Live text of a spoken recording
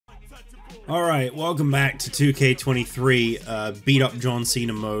Alright, welcome back to 2K23 Beat Up John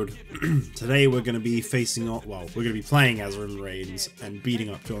Cena mode. Today we're going to be facing off, well, we're going to be playing as Roman Reigns and beating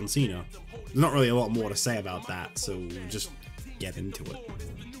up John Cena. There's not really a lot more to say about that, so we'll just get into it.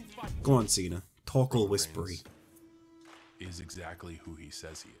 Go on, Cena. Talk all whispery. Is exactly who he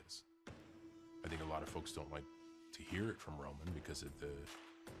says he is. I think a lot of folks don't like to hear it from Roman because of the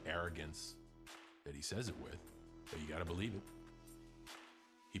arrogance that he says it with, but you gotta believe it.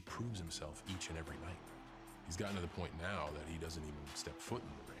 He proves himself each and every night. He's gotten to the point now that he doesn't even step foot in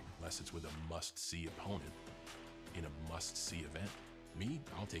the ring unless it's with a must-see opponent in a must-see event. Me,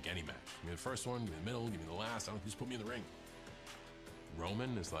 I'll take any match. Give me the first one, give me the middle, give me the last. I don't just put me in the ring.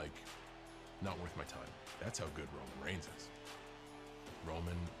 Roman is like, not worth my time. That's how good Roman Reigns is.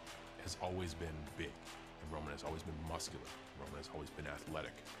 Roman has always been big, and Roman has always been muscular. Roman has always been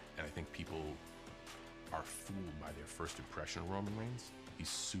athletic, and I think people are fooled by their first impression of Roman Reigns. He's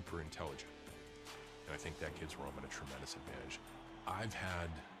super intelligent, and I think that gives Roman a tremendous advantage. I've had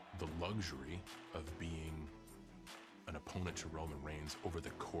the luxury of being an opponent to Roman Reigns over the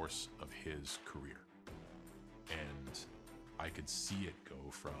course of his career, and I could see it go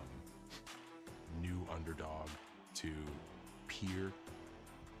from new underdog to peer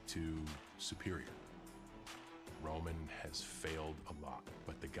to superior. Roman has failed a lot,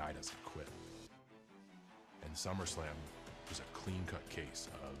 but the guy doesn't quit. And SummerSlam was a clean-cut case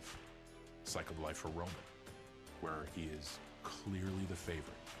of cycle of life for Roman, where he is clearly the favorite,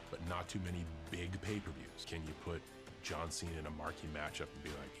 but not too many big pay-per-views. Can you put John Cena in a marquee matchup and be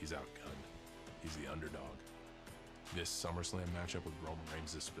like, he's outgunned, he's the underdog? This SummerSlam matchup with Roman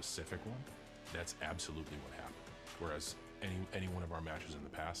Reigns, this specific one, that's absolutely what happened. Whereas any one of our matches in the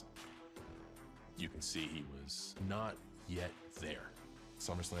past, you can see he was not yet there.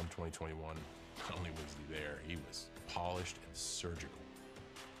 SummerSlam 2021, not only was he there, he was polished and surgical.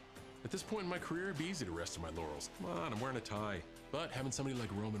 At this point in my career, it'd be easy to rest on my laurels. Come on, I'm wearing a tie. But having somebody like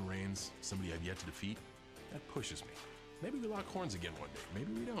Roman Reigns, somebody I've yet to defeat, that pushes me. Maybe we lock horns again one day.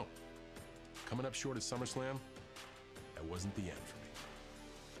 Maybe we don't. Coming up short at SummerSlam, that wasn't the end for me.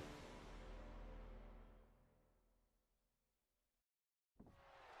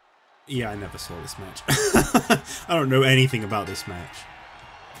 Yeah, I never saw this match. I don't know anything about this match.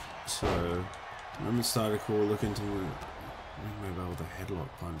 So, Roman started cool, look into maybe with a headlock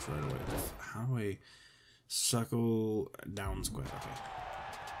punch right away. How do I circle down square?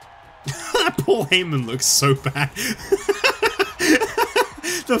 Okay. Paul Heyman looks so bad.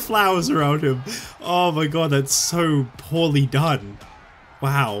 The flowers around him. Oh my god, that's so poorly done.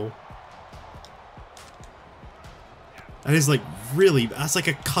 Wow. That is like really, that's like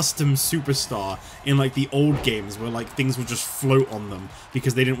a custom superstar in like the old games where like things would just float on them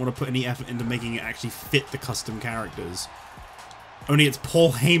because they didn't want to put any effort into making it actually fit the custom characters. Only it's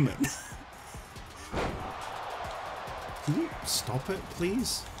Paul Heyman. Can you stop it,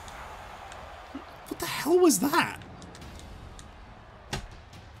 please? What the hell was that?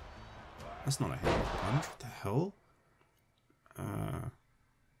 That's not a head punch. What the hell?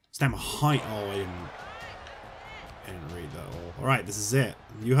 Stammer height. Oh, I didn't read that all. Alright, this is it.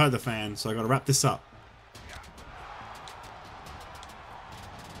 You heard the fan, so I gotta wrap this up.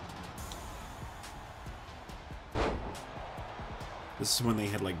 This is when they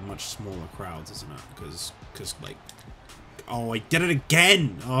had like much smaller crowds, isn't it? Because like, oh, I did it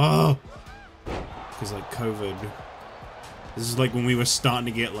again. Oh, because like COVID. This is like when we were starting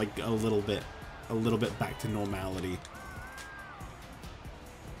to get like a little bit back to normality.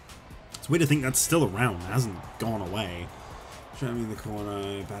 It's weird to think that's still around. It hasn't gone away. Show me in the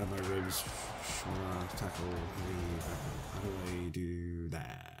corner, batter my ribs, tackle, leave. How do I do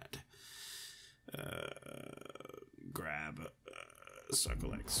that? Grab,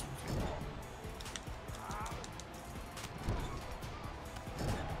 circle X.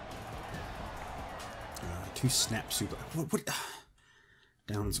 Two snap super. What?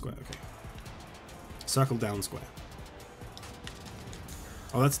 Down square. Okay. Circle down square.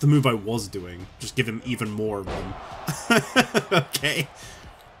 Oh, that's the move I was doing. Just give him even more of them. Okay.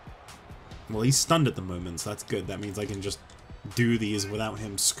 Well, he's stunned at the moment, so that's good. That means I can just do these without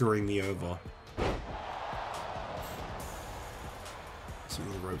him screwing me over. Some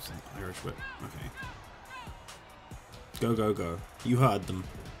of the ropes and Irish whip. Okay. Go, go, go. You heard them.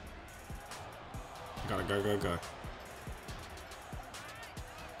 Gotta go, go, go.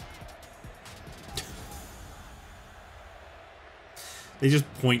 They just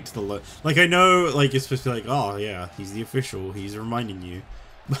point to the like, I know, like, it's supposed to be like, oh, yeah, he's the official, he's reminding you.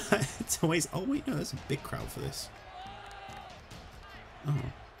 But it's always, oh, wait, no, there's a big crowd for this. Oh.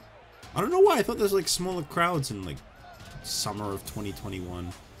 I don't know why, I thought there's, like, smaller crowds in, like, summer of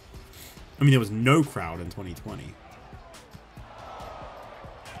 2021. I mean, there was no crowd in 2020.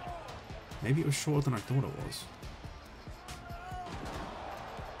 Maybe it was shorter than I thought it was.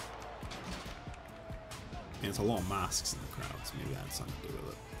 Yeah, it's a lot of masks in the crowd, so maybe that had something to do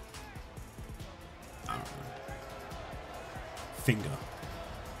with it. I don't know. Finger.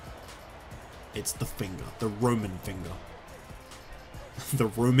 It's the finger. The Roman finger. The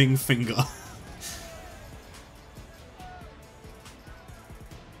roaming finger.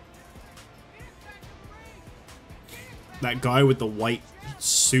 That guy with the white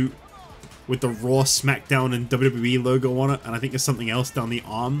suit with the Raw, SmackDown, and WWE logo on it, and I think there's something else down the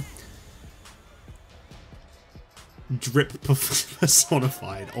arm. Drip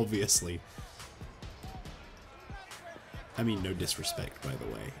personified, obviously. I mean, no disrespect, by the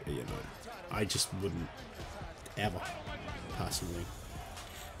way. You know, I just wouldn't ever, personally.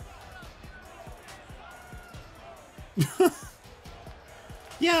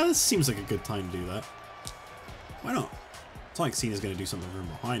 Yeah, this seems like a good time to do that. Why not? It's not like Cena's going to do something from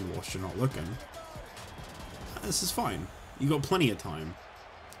behind whilst you're not looking. This is fine. You got plenty of time.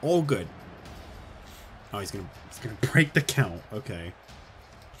 All good. Oh, he's gonna break the count. Okay.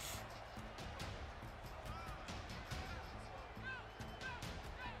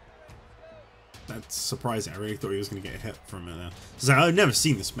 That's surprising. I really thought he was gonna get hit for a minute. So I've never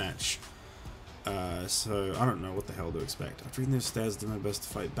seen this match. So I don't know what the hell to expect. After reading those stairs, I did my best to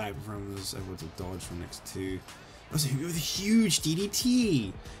fight back from was able to dodge from next to. It was a huge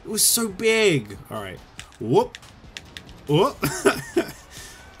DDT. It was so big. All right. Whoop. Whoop.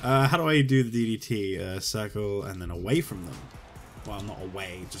 How do I do the DDT? Circle and then away from them. Well, not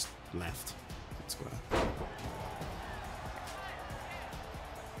away, just left. Square.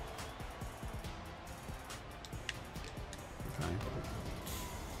 Okay.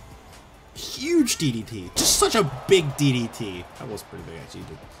 Huge DDT. Just such a big DDT. That was pretty big, actually.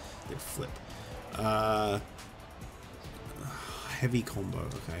 Did flip. Heavy combo.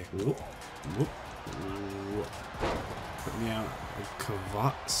 Okay. Whoop. Whoop. Whoop. Put me out.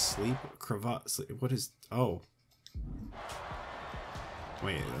 Cravat sleep. Cravat sleep. What is? Oh.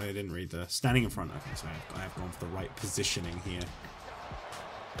 Wait, I didn't read the standing in front. Okay, so I have gone for the right positioning here.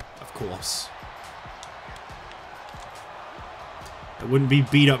 Of course. It wouldn't be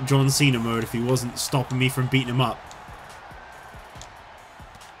beat up John Cena mode if he wasn't stopping me from beating him up.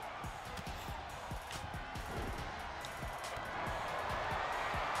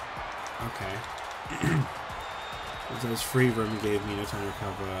 Okay. Those free room gave me no time to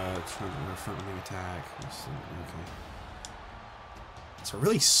recover. Front-wing attack. Okay. It's a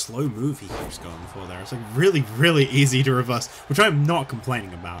really slow move he keeps going for there. It's like really, really easy to reverse, which I'm not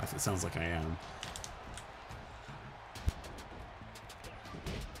complaining about if it sounds like I am.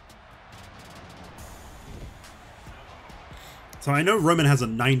 So I know Roman has a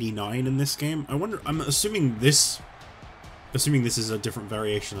 99 in this game. I wonder, I'm assuming this is a different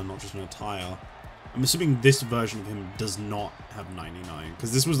variation and not just an attire. I'm assuming this version of him does not have 99,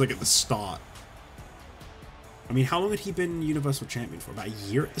 because this was like at the start. I mean, how long had he been Universal Champion for? About a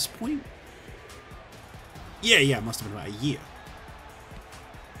year at this point? Yeah, it must have been about a year.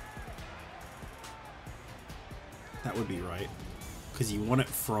 That would be right. Because he won it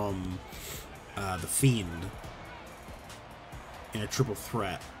from The Fiend in a triple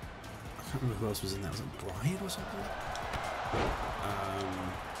threat. I can't remember who else was in that. Was it Brian or something?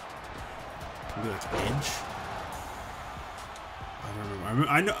 Maybe like Edge? I don't remember.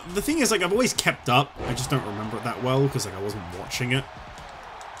 I know the thing is, like, I've always kept up. I just don't remember it that well because, like, I wasn't watching it.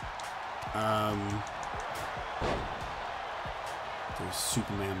 The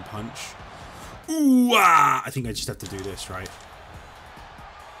Superman punch. Ooh, ah! I think I just have to do this, right?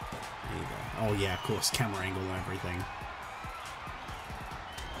 There you go. Oh yeah, of course, camera angle and everything.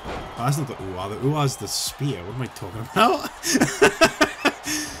 Oh, that's not the ooh-ah. The ooh-ah is the spear. What am I talking about?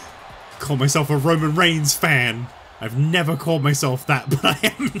 Call myself a Roman Reigns fan. I've never called myself that, but I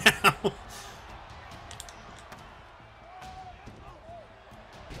am now.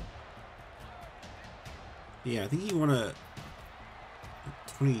 Yeah, I think you want to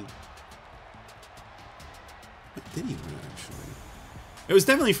 20. What did he win, actually? It was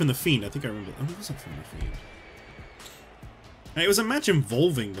definitely from The Fiend. I think I remember. Oh, it wasn't from The Fiend. It was a match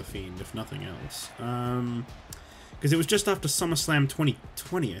involving The Fiend, if nothing else. Because it was just after SummerSlam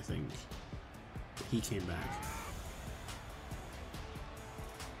 2020, I think, that he came back.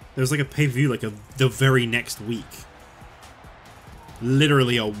 There was like a pay-per-view like the very next week.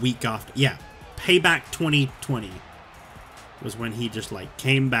 Literally a week after. Yeah, Payback 2020 was when he just like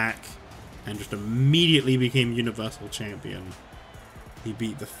came back and just immediately became Universal Champion. He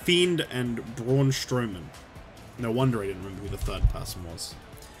beat The Fiend and Braun Strowman. No wonder I didn't remember who the third person was.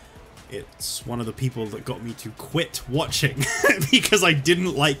 It's one of the people that got me to quit watching because I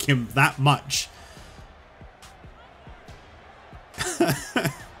didn't like him that much.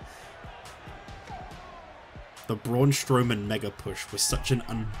 The Braun Strowman mega push was such an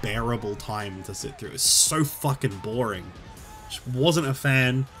unbearable time to sit through. It was so fucking boring. Just wasn't a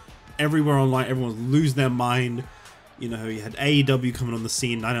fan. Everywhere online, everyone was losing their mind. You know, you had AEW coming on the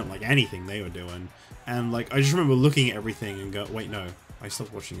scene. I don't like anything they were doing. And like, I just remember looking at everything and go, wait, no. I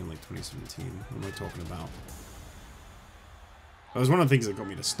stopped watching in like 2017. What am I talking about? That was one of the things that got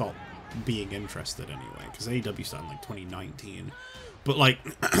me to stop being interested anyway. Because AEW started in like 2019. But like...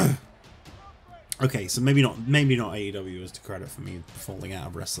 Okay, so maybe not AEW is to credit for me falling out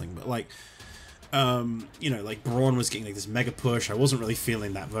of wrestling, but like, you know, like Braun was getting like this mega push. I wasn't really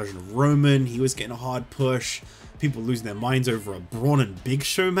feeling that version of Roman. He was getting a hard push. People losing their minds over a Braun and Big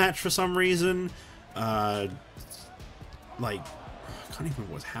Show match for some reason. Like, I can't even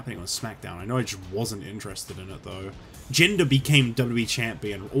remember what's happening on SmackDown. I know I just wasn't interested in it though. Jinder became WWE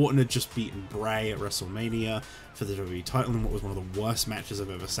champion. Orton had just beaten Bray at WrestleMania for the WWE title in what was one of the worst matches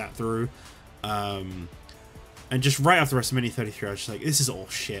I've ever sat through. And just right after WrestleMania 33, I was just like, this is all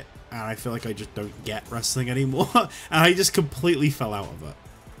shit. And I feel like I just don't get wrestling anymore. And I just completely fell out of it.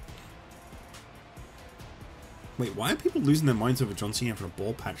 Wait, why are people losing their minds over John Cena for a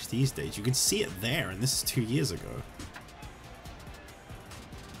ball patch these days? You can see it there, and this is 2 years ago.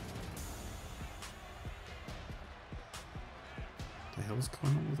 What the hell's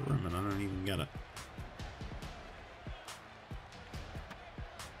going on with Roman? I don't even get it.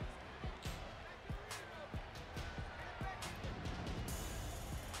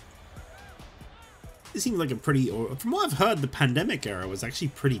 It seems like a pretty, or from what I've heard, the pandemic era was actually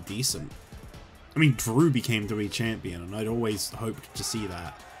pretty decent. I mean, Drew became WWE champion, and I'd always hoped to see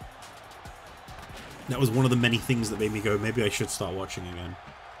that. That was one of the many things that made me go, maybe I should start watching again.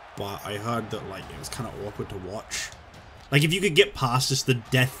 But I heard that, like, it was kind of awkward to watch. Like, if you could get past just the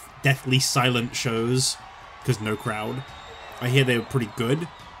deathly silent shows, because no crowd, I hear they were pretty good.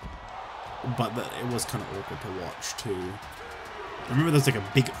 But that it was kind of awkward to watch, too. I remember there was like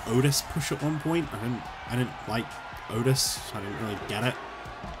a big Otis push at one point. I didn't like Otis. I didn't really get it.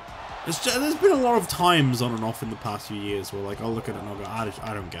 There's been a lot of times on and off in the past few years where like I'll look at it and I'll go,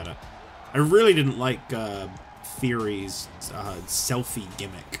 I don't get it. I really didn't like Theory's selfie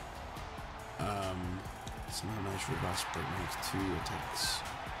gimmick. Somehow managed to reverse break makes 2 attacks.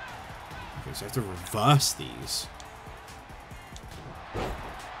 Okay, so I have to reverse these.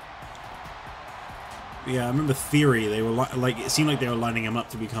 Yeah, I remember Theory, they were like, it seemed like they were lining him up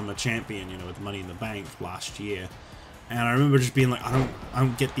to become a champion, you know, with Money in the Bank last year. And I remember just being like, I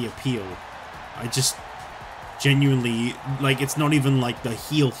don't get the appeal. I just genuinely, like, it's not even like the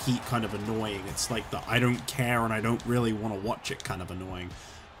heel heat kind of annoying. It's like the I don't care and I don't really want to watch it kind of annoying.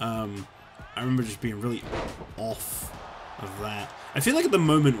 I remember just being really off of that. I feel like at the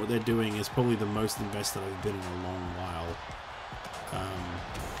moment what they're doing is probably the most invested I've been in a long while.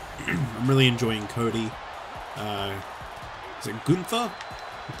 I'm really enjoying Cody. Is it Gunther?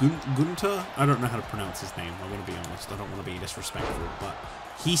 Gunter? I don't know how to pronounce his name. I'm going to be honest. I don't want to be disrespectful, but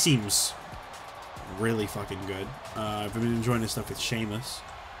he seems really fucking good. I've been enjoying his stuff with Sheamus.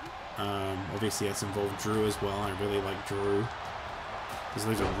 Obviously, that's involved Drew as well. I really like Drew. There's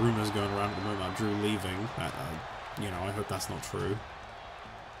loads of rumors going around at the moment about Drew leaving. You know, I hope that's not true.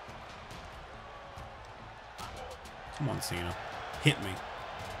 Come on, Cena. Hit me.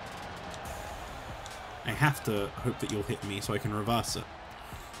 I have to hope that you'll hit me so I can reverse it.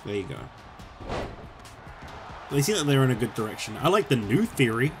 There you go. They seem like they're in a good direction. I like the new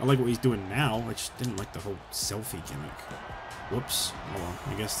Theory. I like what he's doing now. I just didn't like the whole selfie gimmick. Whoops. Oh well,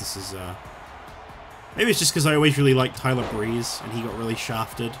 I guess this is, maybe it's just because I always really liked Tyler Breeze, and he got really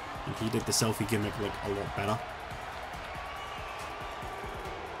shafted, and he did the selfie gimmick, like, a lot better.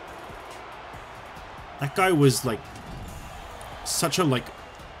 That guy was, like, such a, like...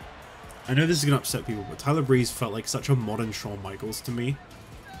 I know this is going to upset people, but Tyler Breeze felt like such a modern Shawn Michaels to me.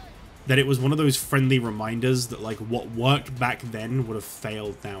 That it was one of those friendly reminders that, like, what worked back then would have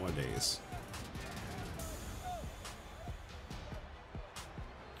failed nowadays.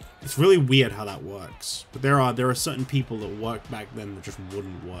 It's really weird how that works. But there are certain people that worked back then that just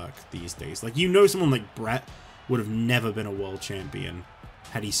wouldn't work these days. Like, you know, someone like Brett would have never been a world champion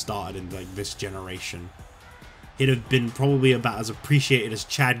had he started in, like, this generation. He'd have been probably about as appreciated as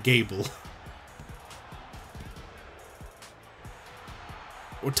Chad Gable.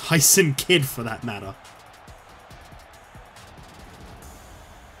 Or Tyson Kidd, for that matter.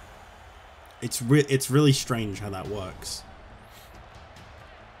 It's really strange how that works.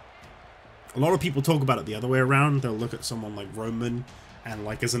 A lot of people talk about it the other way around. They'll look at someone like Roman and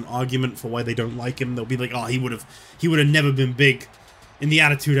like as an argument for why they don't like him, they'll be like, oh, he would have never been big in the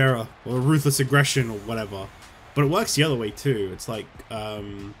Attitude Era or Ruthless Aggression or whatever. But it works the other way too. It's like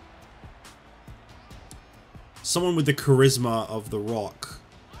someone with the charisma of The Rock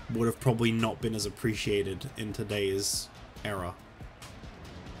would have probably not been as appreciated in today's era,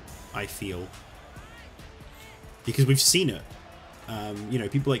 I feel, because we've seen it. You know,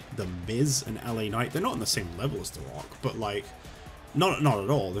 people like The Miz and LA Knight, they're not on the same level as The Rock, but like, not at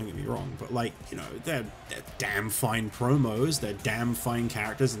all, don't get me wrong, but like, you know, they're damn fine promos, they're damn fine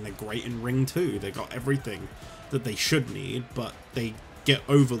characters, and they're great in ring too. They got everything that they should need, but they get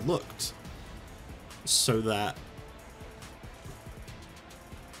overlooked so that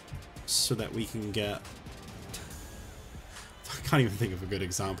we can get... I can't even think of a good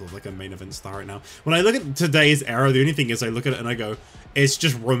example of like a main event star right now. When I look at today's era, the only thing is I look at it and I go, it's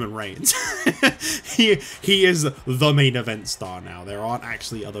just Roman Reigns. he is the main event star now. There aren't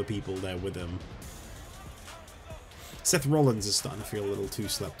actually other people there with him. Seth Rollins is starting to feel a little too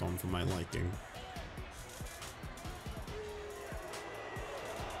slept on for my liking.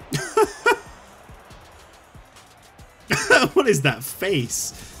 What is that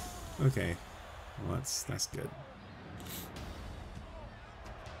face? Okay, well, that's good.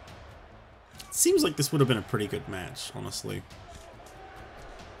 Seems like this would have been a pretty good match, honestly.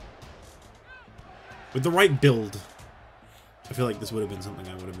 With the right build, I feel like this would have been something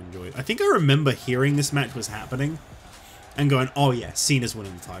I would have enjoyed. I think I remember hearing this match was happening and going, oh yeah, Cena's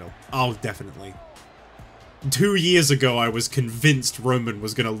winning the title. Oh, definitely. 2 years ago, I was convinced Roman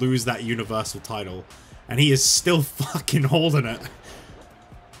was going to lose that Universal title, and he is still fucking holding it.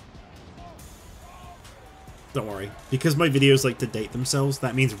 Don't worry, because my videos like to date themselves,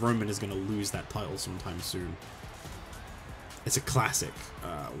 that means Roman is going to lose that title sometime soon. It's a classic.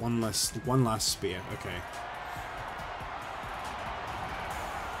 One last spear. Okay.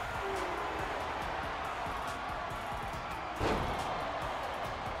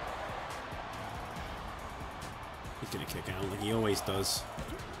 He's gonna kick out like he always does.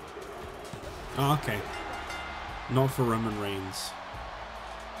 Oh, okay. Not for Roman Reigns.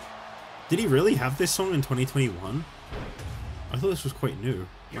 Did he really have this song in 2021? I thought this was quite new.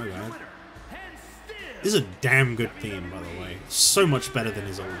 My bad. This is a damn good theme, by the way. So much better than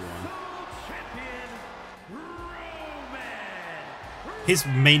his old one. His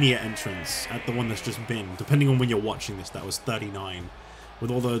Mania entrance at the one that's just been, depending on when you're watching this, that was 39, with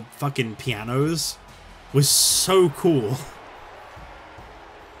all the fucking pianos, was so cool.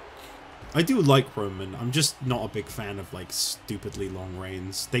 I do like Roman. I'm just not a big fan of like stupidly long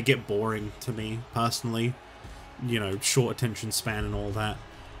reigns. They get boring to me personally. You know, short attention span and all that.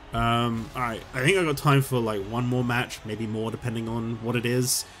 Alright, I think I got time for like one more match, maybe more depending on what it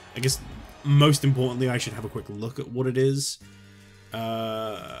is. I guess most importantly I should have a quick look at what it is.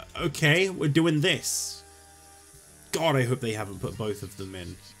 Okay, we're doing this. God, I hope they haven't put both of them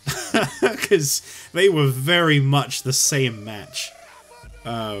in. Because they were very much the same match.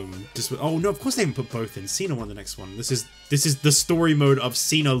 Oh no, of course they haven't put both in. Cena won the next one. This is the story mode of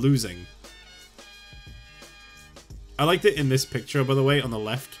Cena losing. I liked it in this picture, by the way, on the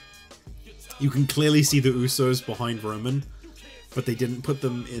left. You can clearly see the Usos behind Roman, but they didn't put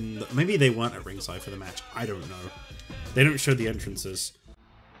them in... Maybe they weren't at ringside for the match. I don't know. They don't show the entrances.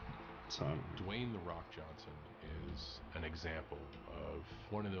 So. Dwayne "The Rock" Johnson is an example of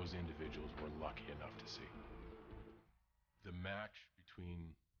one of those individuals we're lucky enough to see. The match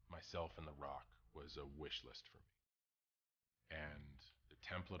between myself and The Rock was a wish list for me. And the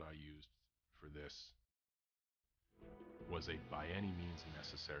template I used for this was a by any means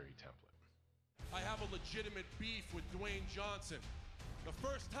necessary template. I have a legitimate beef with Dwayne Johnson. The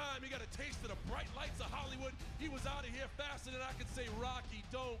first time he got a taste of the bright lights of Hollywood, he was out of here faster than I could say, Rocky,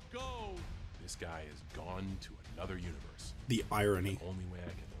 don't go. This guy has gone to another universe. The irony. The only way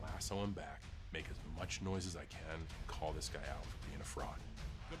I can lasso him back, make as much noise as I can, and call this guy out for being a fraud.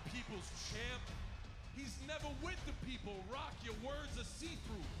 The people's champ? He's never with the people. Rock, your words are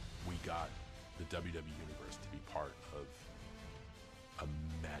see-through. We got the WWE Universe to be part of a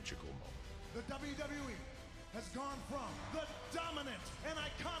magical moment. The WWE has gone from the dominant and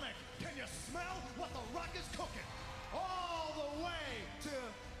iconic, can you smell what The Rock is cooking, all the way to,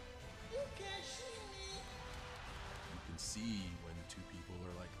 you can't see me. You can see when two people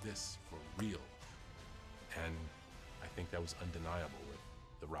are like this for real. And I think that was undeniable with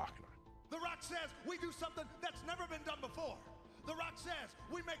The Rock and I. The Rock says we do something that's never been done before. The Rock says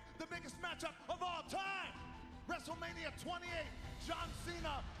we make the biggest matchup of all time. WrestleMania 28, John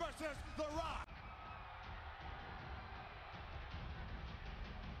Cena versus The Rock.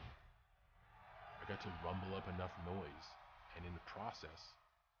 I got to rumble up enough noise and in the process,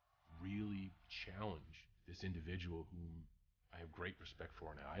 really challenge this individual whom I have great respect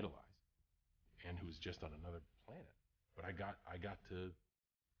for and I idolize, and who's just on another planet. But I got to,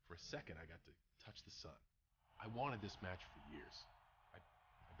 for a second, I got to touch the sun. I wanted this match for years. I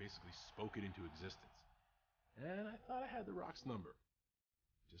basically spoke it into existence. And I thought I had The Rock's number.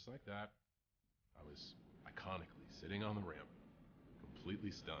 Just like that, I was iconically sitting on the ramp, completely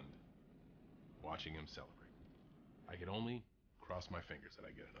stunned, watching him celebrate. I could only cross my fingers that I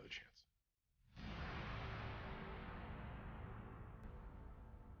get another chance.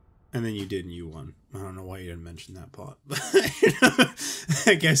 And then you did, and you won. I don't know why you didn't mention that part.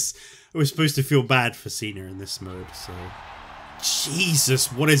 I guess we're supposed to feel bad for Cena in this mode, so...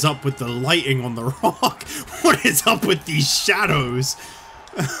 Jesus, what is up with the lighting on The Rock? What is up with these shadows?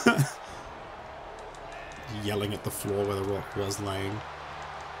 Yelling at the floor where The Rock was laying.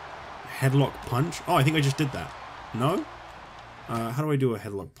 Headlock punch? Oh, I think I just did that. No? How do I do a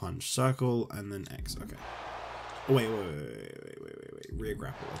headlock punch? Circle and then X. Okay. Oh, wait. Rear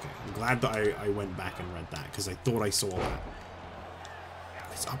grapple. Okay. I'm glad that I went back and read that because I thought I saw that.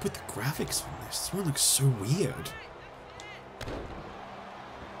 What's up with the graphics from this? This one looks so weird.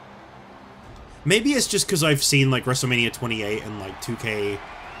 Maybe it's just because I've seen like WrestleMania 28 and like 2K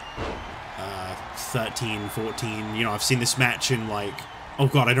 13, 14. You know, I've seen this match in like... Oh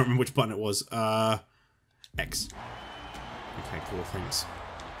god, I don't remember which button it was. X. Okay, cool, thanks.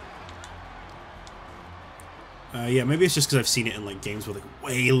 Yeah, maybe it's just because I've seen it in like games with like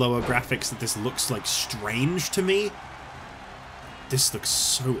way lower graphics that this looks like strange to me. This looks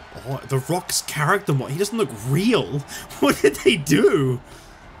so odd. The Rock's character, he doesn't look real. What did they do?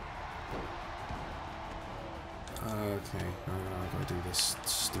 Okay, I gotta do this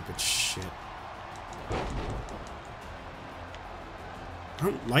stupid shit. I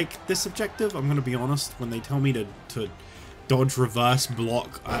don't like this objective, I'm gonna be honest. When they tell me to dodge, reverse,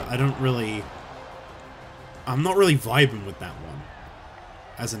 block, I don't really... I'm not really vibing with that one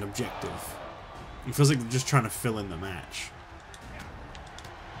as an objective. It feels like they're just trying to fill in the match.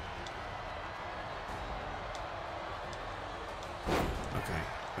 Okay,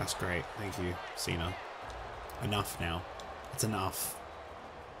 that's great. Thank you, Cena. Enough now. It's enough.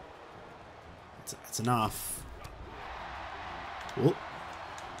 It's enough. Whoop.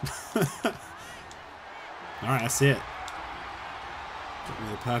 Alright, that's it.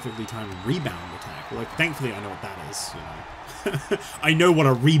 With a perfectly timed rebound attack. Like, thankfully I know what that is, you know. I know what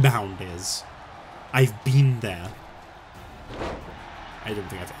a rebound is. I've been there. I don't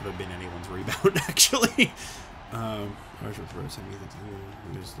think I've ever been anyone's rebound, actually. I'm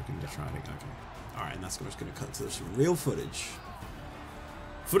just looking to try to... Okay. Alright, and that's just going to cut to some real footage.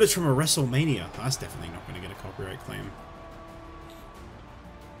 Footage from a WrestleMania. That's definitely not going to get a copyright claim.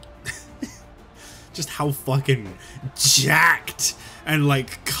 Just how fucking jacked and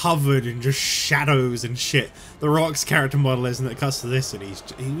like covered in just shadows and shit The Rock's character model is, and it cuts to this and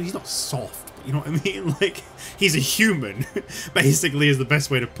he's not soft, but you know what I mean? Like, he's a human, basically, is the best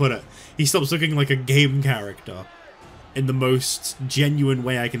way to put it. He stops looking like a game character in the most genuine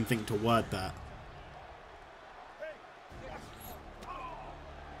way I can think to word that.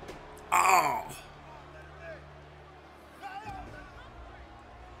 Oh!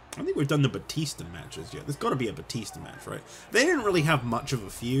 I don't think we've done the Batista matches yet. There's got to be a Batista match, right? They didn't really have much of a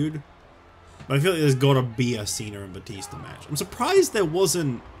feud, but I feel like there's got to be a Cena and Batista match. I'm surprised there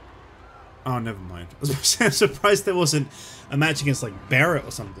wasn't... Oh, never mind. I'm surprised there wasn't a match against, like, Barrett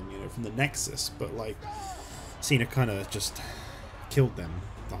or something, you know, from the Nexus, but, like, Cena kind of just killed them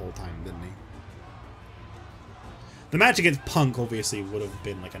the whole time, didn't he? The match against Punk, obviously, would have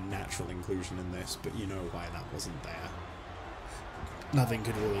been, like, a natural inclusion in this, but you know why that wasn't there. Nothing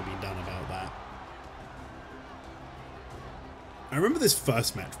could really be done about that. I remember this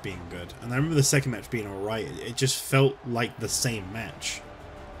first match being good, and I remember the second match being alright. It just felt like the same match.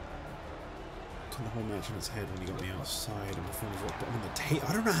 Turned the whole match on its head when he got me outside and performed his rock bottom on the tape.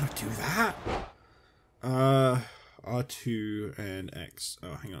 I don't know how to do that! R2 and X.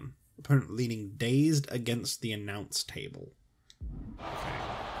 Oh, hang on. Opponent leaning dazed against the announce table. Okay.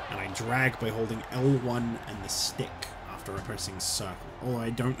 And I drag by holding L1 and the stick after pressing circle. Oh, I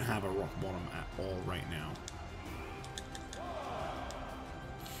don't have a rock bottom at all right now.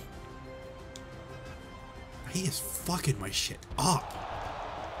 He is fucking my shit up.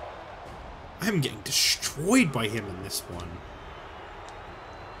 I'm getting destroyed by him in this one.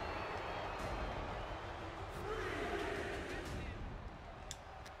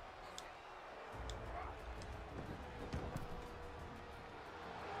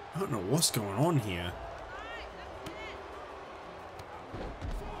 I don't know what's going on here.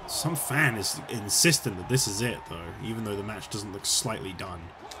 Some fan is insistent that this is it, though, even though the match doesn't look slightly done.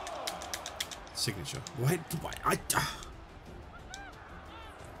 Signature. Why?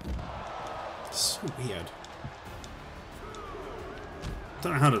 So weird. I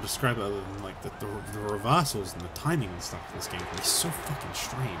don't know how to describe it other than, like, the reversals and the timing and stuff in this game can be so fucking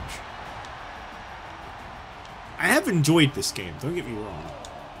strange. I have enjoyed this game, don't get me wrong.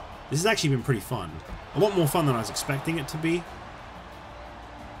 This has actually been pretty fun. A lot more fun than I was expecting it to be.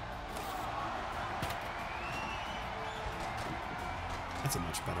 That's a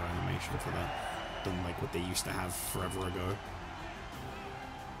much better animation for that than like what they used to have forever ago.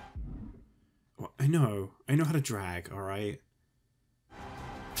 Well, I know how to drag, alright?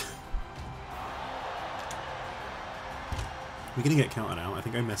 We're gonna get counted out. I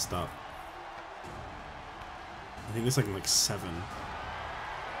think I messed up. I think it's like 7.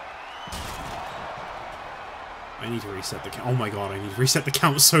 I need to reset the count. Oh my god, I need to reset the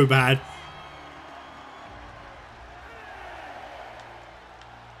count so bad.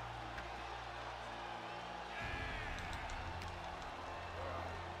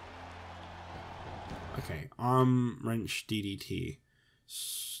 Okay, arm, wrench, DDT,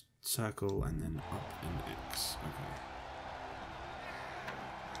 circle, and then up and X. Okay.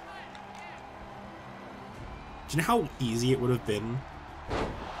 Do you know how easy it would have been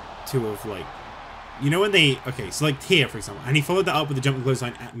to have, like, you know when they, okay, so like here, for example, and he followed that up with a jumping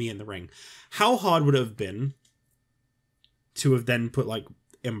clothesline at me in the ring. How hard would it have been to have then put, like,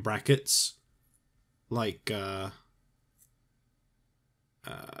 in brackets, like, I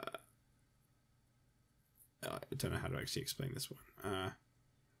don't know how to actually explain this one.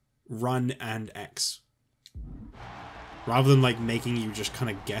 Run and X. Rather than, like, making you just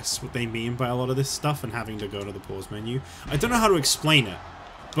kind of guess what they mean by a lot of this stuff and having to go to the pause menu. I don't know how to explain it,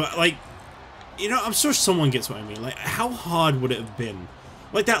 but, like, you know, I'm sure someone gets what I mean. Like, how hard would it have been?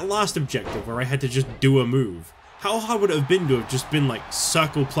 Like, that last objective where I had to just do a move. How hard would it have been to have just been, like,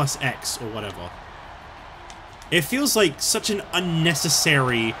 circle plus X or whatever? It feels like such an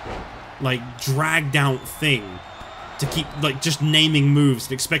unnecessary, like, dragged out thing to keep, like, just naming moves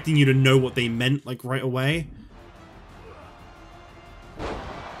and expecting you to know what they meant, like, right away.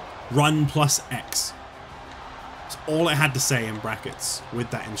 Run plus X. That's all it had to say in brackets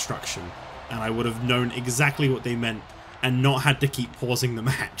with that instruction. And I would have known exactly what they meant and not had to keep pausing the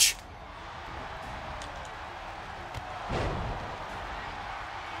match.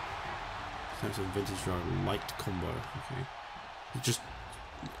 Types of vintage drug light combo. Okay. Just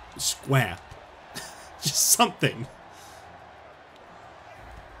square. Just something.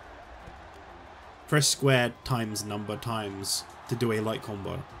 Press square times number times to do a light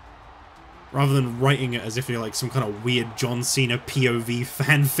combo. Rather than writing it as if you're like some kind of weird John Cena POV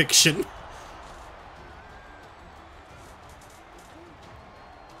fan fiction.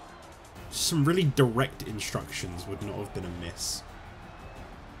 Some really direct instructions would not have been amiss.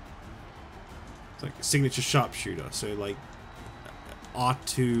 It's like a signature sharpshooter, so like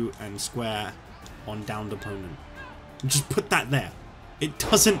R2 and square on downed opponent. Just put that there. It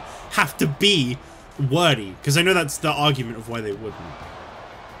doesn't have to be wordy, because I know that's the argument of why they wouldn't.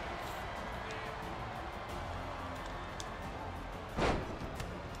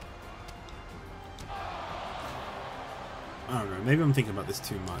 I don't know, maybe I'm thinking about this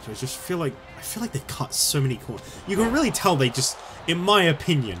too much. I feel like they cut so many corners. You can really tell they just, in my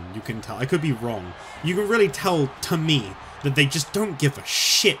opinion, you can tell, I could be wrong, you can really tell, to me, that they just don't give a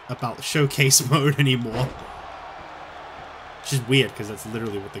shit about the showcase mode anymore. Which is weird, because that's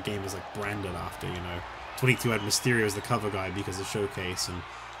literally what the game is like branded after, you know. 22 had Mysterio as the cover guy because of Showcase, and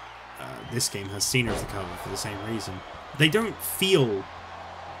this game has Cena as the cover for the same reason. They don't feel...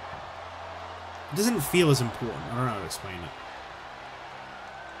 It doesn't feel as important. I don't know how to explain it.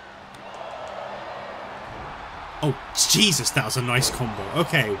 Oh, Jesus, that was a nice combo.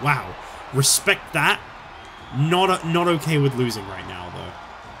 Okay, wow. Respect that. Not okay with losing right now, though.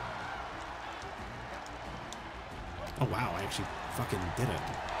 Oh, wow, I actually fucking did it.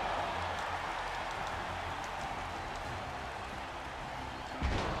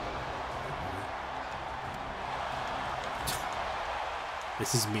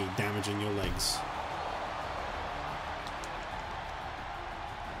 This is me damaging your legs.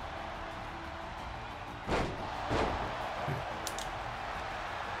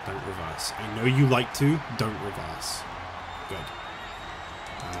 Don't reverse. I know you like to. Don't reverse. Good.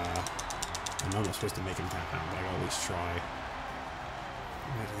 I know I'm not supposed to make him tap out, but I gotta at least try.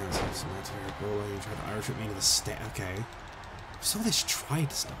 You tried to Irish whip me into the state. Okay. What's all this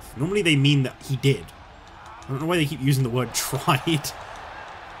tried stuff? Normally they mean that he did. I don't know why they keep using the word tried.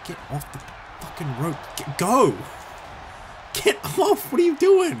 Get off the fucking rope. Go! Get off! What are you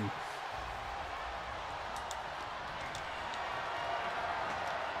doing?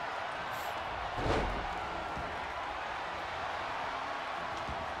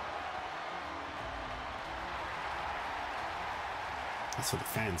 That's for the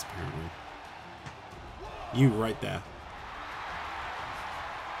fans, apparently. You right there.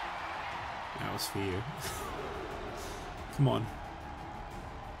 That was for you. Come on.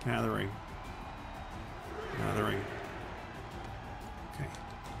 Get out of the ring. Get out of the ring. Okay.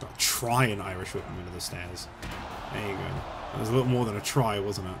 Gotta try an Irish whip him into the stairs. There you go. That was a little more than a try,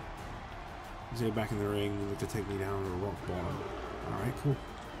 wasn't it? He's here back in the ring. Look to take me down to a rock bottom. Alright, cool.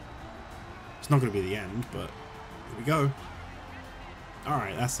 It's not going to be the end, but here we go.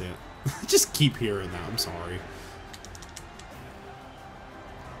 Alright, that's it. Just keep hearing that. I'm sorry.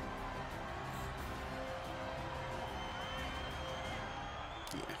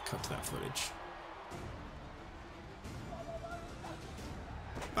 Yeah, cut to that footage.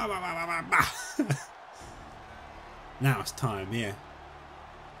 Bah, bah, bah, bah, bah, bah. Now it's time, yeah.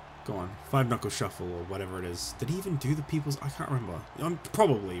 Go on. 5-knuckle shuffle or whatever it is. Did he even do the people's... I can't remember.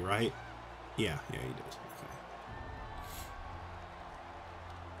 Probably, right? Yeah, he did. Okay.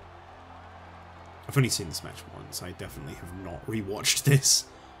 I've only seen this match once. I definitely have not rewatched this.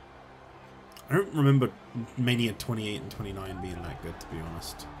 I don't remember Mania 28 and 29 being that good, to be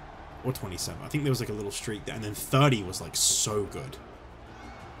honest. Or 27. I think there was like a little streak there, and then 30 was like so good.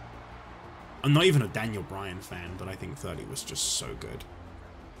 I'm not even a Daniel Bryan fan, but I think 30 was just so good.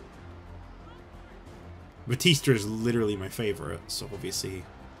 Batista is literally my favorite, so obviously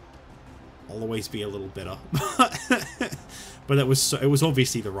I'll always be a little bitter. But it was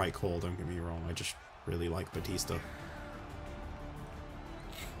obviously the right call, don't get me wrong. I just really like Batista.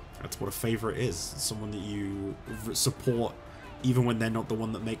 That's what a favorite is. It's someone that you support even when they're not the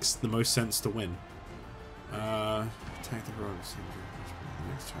one that makes the most sense to win. Attack the road.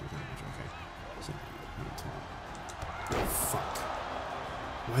 Okay. Oh, fuck.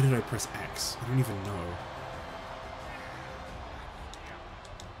 Why did I press X? I don't even know.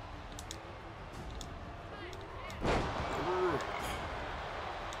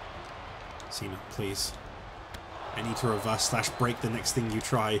 Cena, please. I need to reverse slash break the next thing you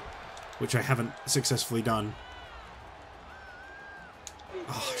try, which I haven't successfully done.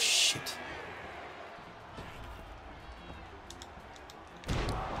 Oh, shit.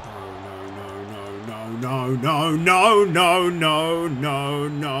 No, no, no, no, no, no,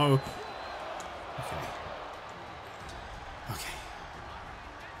 no. Okay. Okay.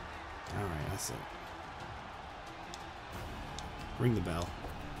 Alright, that's it. Ring the bell.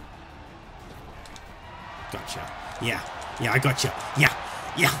 Gotcha. Yeah. Yeah, I gotcha. Yeah.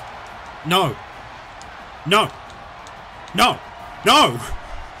 Yeah. No. No. No. No.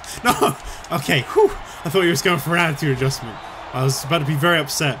 No. Okay. Whew. I thought he was going for an attitude adjustment. I was about to be very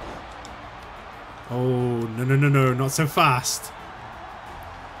upset. Oh, no, no, no, no. Not so fast.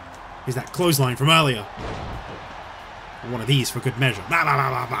 Here's that clothesline from earlier. One of these for good measure. Bah, bah, bah,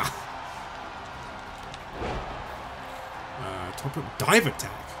 bah, bah. Top rope dive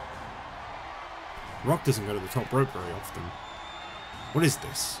attack. Rock doesn't go to the top rope very often. What is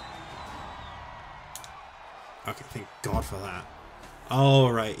this? Okay, thank God for that. Oh,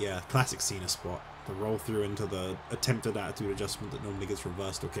 right, yeah. Classic Cena spot. The roll through into the attempted attitude adjustment that normally gets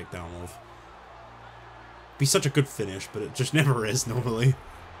reversed or kicked down of. Be such a good finish, but it just never is normally.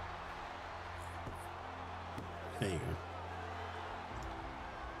 There you go.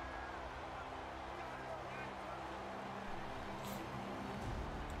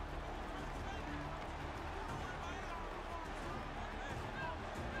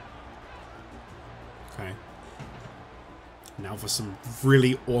 Okay. Now for some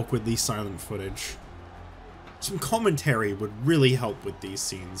really awkwardly silent footage. Some commentary would really help with these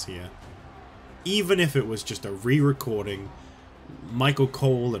scenes here. Even if it was just a re-recording, Michael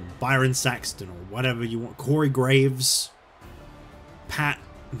Cole and Byron Saxton or whatever you want, Corey Graves, Pat,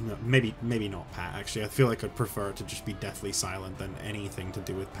 no, maybe not Pat actually. I feel like I'd prefer it to just be deathly silent than anything to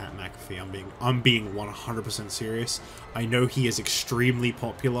do with Pat McAfee. I'm being 100% serious. I know he is extremely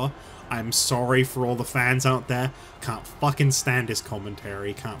popular. I'm sorry for all the fans out there. Can't fucking stand his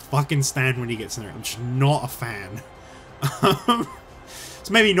commentary. Can't fucking stand when he gets in there. I'm just not a fan.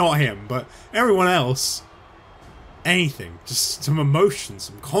 So maybe not him, but everyone else, anything, just some emotion,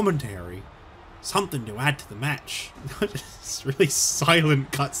 some commentary, something to add to the match. Just really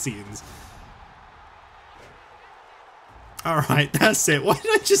silent cutscenes. Alright, that's it. Why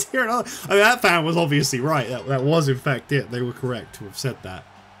did I just hear another? I mean, that fan was obviously right. That was in fact it. They were correct to have said that.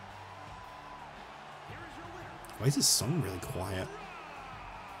 Why is this song really quiet?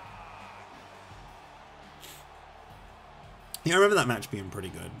 Yeah, I remember that match being pretty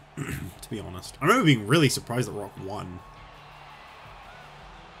good, to be honest. I remember being really surprised that Rock won.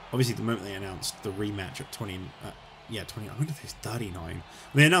 Obviously, the moment they announced the rematch at 20... yeah, 20... I wonder if it's 39. When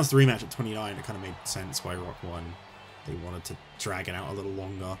they announced the rematch at 29, it kind of made sense why Rock won. They wanted to drag it out a little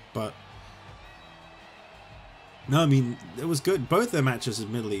longer, but... No, I mean, it was good. Both their matches,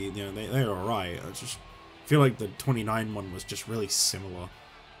 admittedly, you know, they were alright. I just feel like the 29 one was just really similar.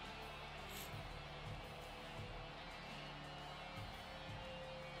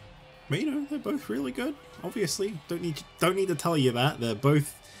 But, you know, they're both really good, obviously. Don't need to tell you that. They're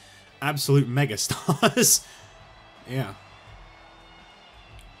both absolute megastars. Yeah.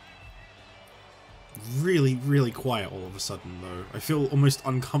 Really, really quiet all of a sudden, though. I feel almost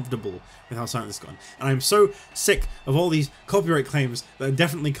uncomfortable with how silent this has gone. And I'm so sick of all these copyright claims that are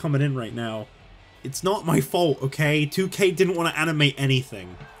definitely coming in right now. It's not my fault, okay? 2K didn't want to animate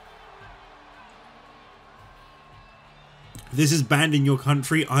anything. If this is banned in your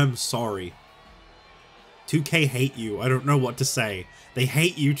country, I'm sorry. 2K hate you. I don't know what to say. They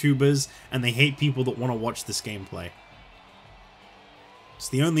hate YouTubers, and they hate people that want to watch this gameplay. It's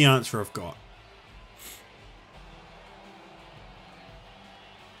the only answer I've got.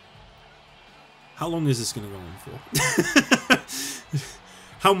 How long is this going to go on for?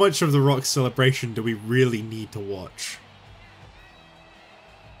 How much of the Rock celebration do we really need to watch?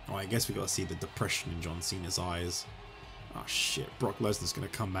 Oh, I guess we got to see the depression in John Cena's eyes. Oh shit, Brock Lesnar's going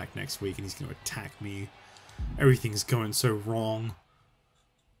to come back next week and he's going to attack me. Everything's going so wrong.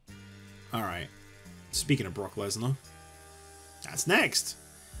 Alright, speaking of Brock Lesnar, that's next.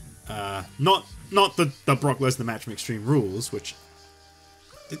 Not the Brock Lesnar match from Extreme Rules, which...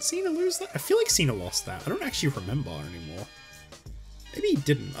 Did Cena lose that? I feel like Cena lost that. I don't actually remember anymore. Maybe he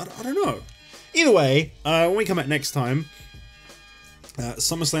didn't. I don't know. Either way, when we come back next time,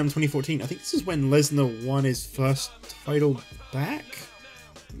 SummerSlam 2014. I think this is when Lesnar won his first title back.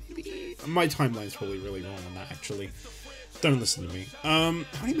 Maybe my timeline's probably really wrong on that. Actually, don't listen to me. How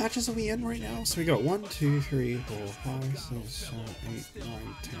many matches are we in right now? So we got 1, 2, 3, 4, 5, 6, 7, 8, 9,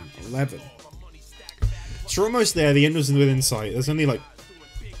 10, 11. So we're almost there. The end was within sight. There's only like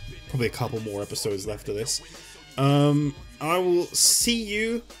probably a couple more episodes left of this. I will see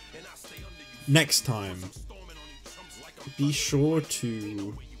you next time. Be sure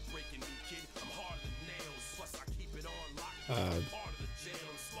to I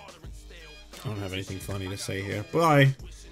don't have anything funny to say here. Bye.